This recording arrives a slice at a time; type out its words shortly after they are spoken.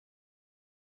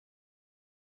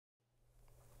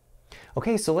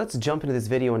Okay, so let's jump into this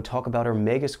video and talk about our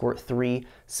Megasquirt 3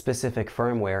 specific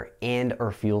firmware and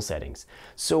our fuel settings.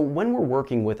 So when we're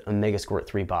working with a Megasquirt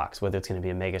 3 box, whether it's going to be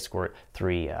a Megasquirt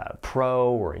 3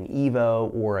 Pro or an Evo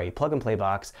or a plug-and-play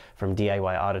box from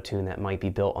DIY AutoTune that might be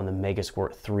built on the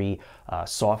Megasquirt 3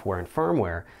 software and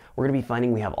firmware, we're going to be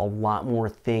finding we have a lot more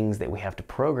things that we have to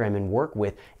program and work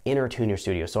with in our Tuner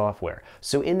Studio software.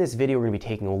 So in this video, we're going to be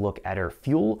taking a look at our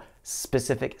fuel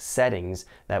specific settings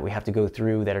that we have to go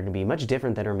through that are going to be much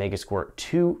different than our Megasquirt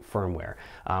 2 firmware.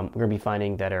 We're going to be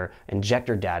finding that our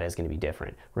injector data is going to be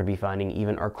different. We're going to be finding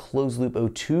even our closed loop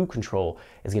O2 control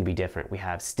is going to be different. We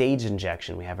have staged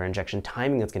injection. We have our injection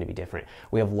timing that's going to be different.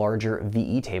 We have larger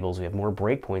VE tables. We have more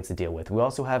breakpoints to deal with. We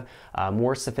also have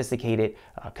more sophisticated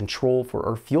control for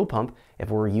our fuel pump if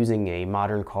we're using a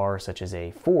modern car such as a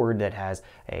Ford that has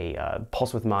a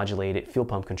pulse width modulated fuel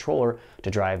pump controller to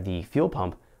drive the fuel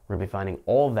pump. We're going to be finding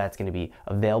all of that's going to be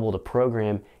available to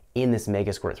program in this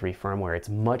Megasquirt 3 firmware. It's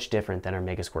much different than our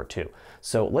Megasquirt 2.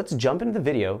 So let's jump into the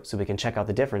video so we can check out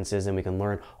the differences and we can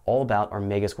learn all about our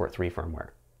Megasquirt 3 firmware.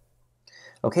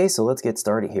 Okay, so let's get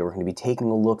started here. We're going to be taking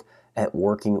a look at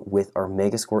working with our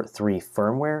Megasquirt 3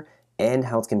 firmware and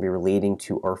how it's going to be relating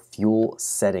to our fuel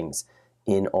settings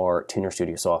in our Tuner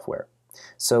Studio software.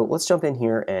 So let's jump in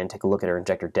here and take a look at our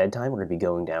injector dead time. We're going to be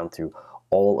going down through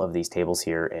all of these tables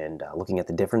here and looking at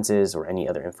the differences or any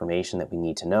other information that we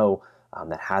need to know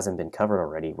that hasn't been covered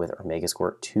already with our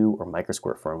Megasquirt 2 or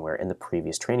Microsquirt firmware in the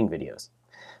previous training videos.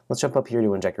 Let's jump up here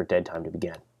to injector dead time to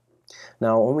begin.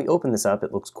 Now when we open this up,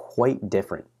 it looks quite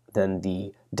different than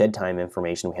the dead time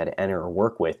information we had to enter or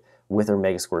work with our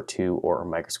Megasquirt 2 or our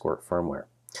Microsquirt firmware.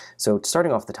 So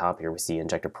starting off the top here, we see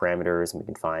injector parameters, and we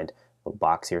can find a little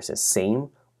box here that says same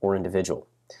or individual.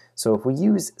 So if we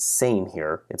use same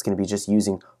here, it's going to be just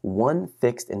using one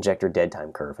fixed injector dead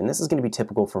time curve. And this is going to be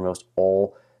typical for most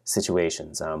all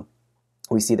situations.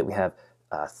 We see that we have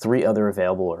 3 other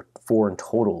available, or 4 in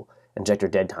total, injector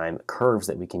dead time curves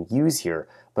that we can use here.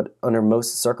 But under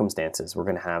most circumstances, we're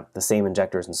going to have the same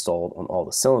injectors installed on all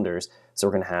the cylinders. So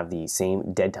we're going to have the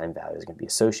same dead time values going to be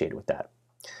associated with that.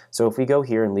 So if we go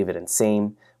here and leave it in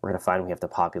same, we're going to find we have to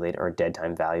populate our dead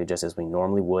time value just as we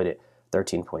normally would at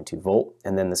 13.2 volt,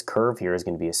 and then this curve here is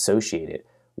going to be associated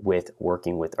with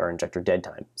working with our injector dead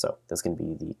time. So that's going to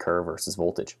be the curve versus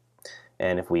voltage.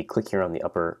 And if we click here on the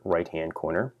upper right hand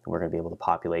corner, we're going to be able to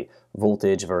populate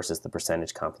voltage versus the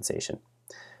percentage compensation.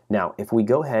 Now if we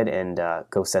go ahead and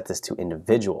go set this to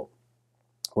individual,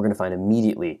 we're going to find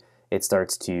immediately it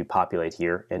starts to populate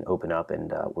here and open up,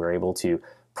 and we're able to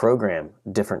program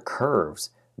different curves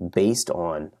based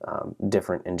on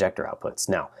different injector outputs.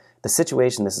 Now, the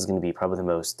situation this is going to be probably the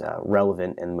most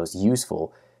relevant and most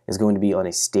useful is going to be on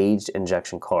a staged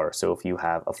injection car. So if you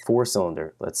have a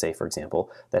 4-cylinder, let's say for example,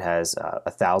 that has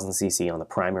 1000 cc on the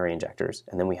primary injectors,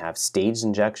 and then we have staged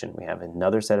injection, we have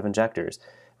another set of injectors,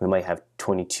 we might have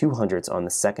 2200s on the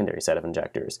secondary set of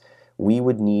injectors. We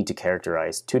would need to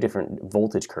characterize 2 different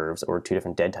voltage curves or 2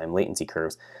 different dead time latency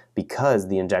curves because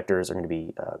the injectors are going to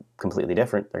be completely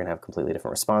different. They're going to have completely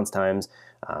different response times,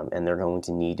 and they're going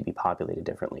to need to be populated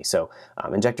differently. So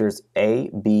injectors A,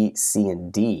 B, C,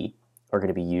 and D are going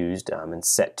to be used and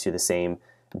set to the same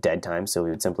dead time. So we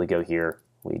would simply go here,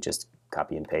 we just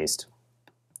copy and paste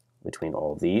between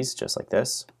all of these just like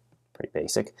this. Pretty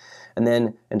basic. And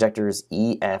then injectors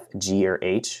E, F, G, or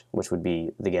H, which would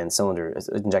be, again,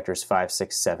 injectors 5,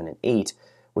 6, 7, and 8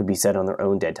 would be set on their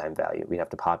own dead time value. We'd have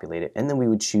to populate it, and then we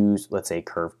would choose, let's say,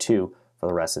 curve 2 for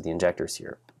the rest of the injectors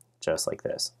here, just like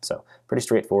this. So pretty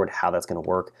straightforward how that's going to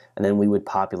work. And then we would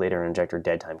populate our injector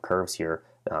dead time curves here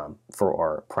for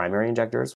our primary injectors,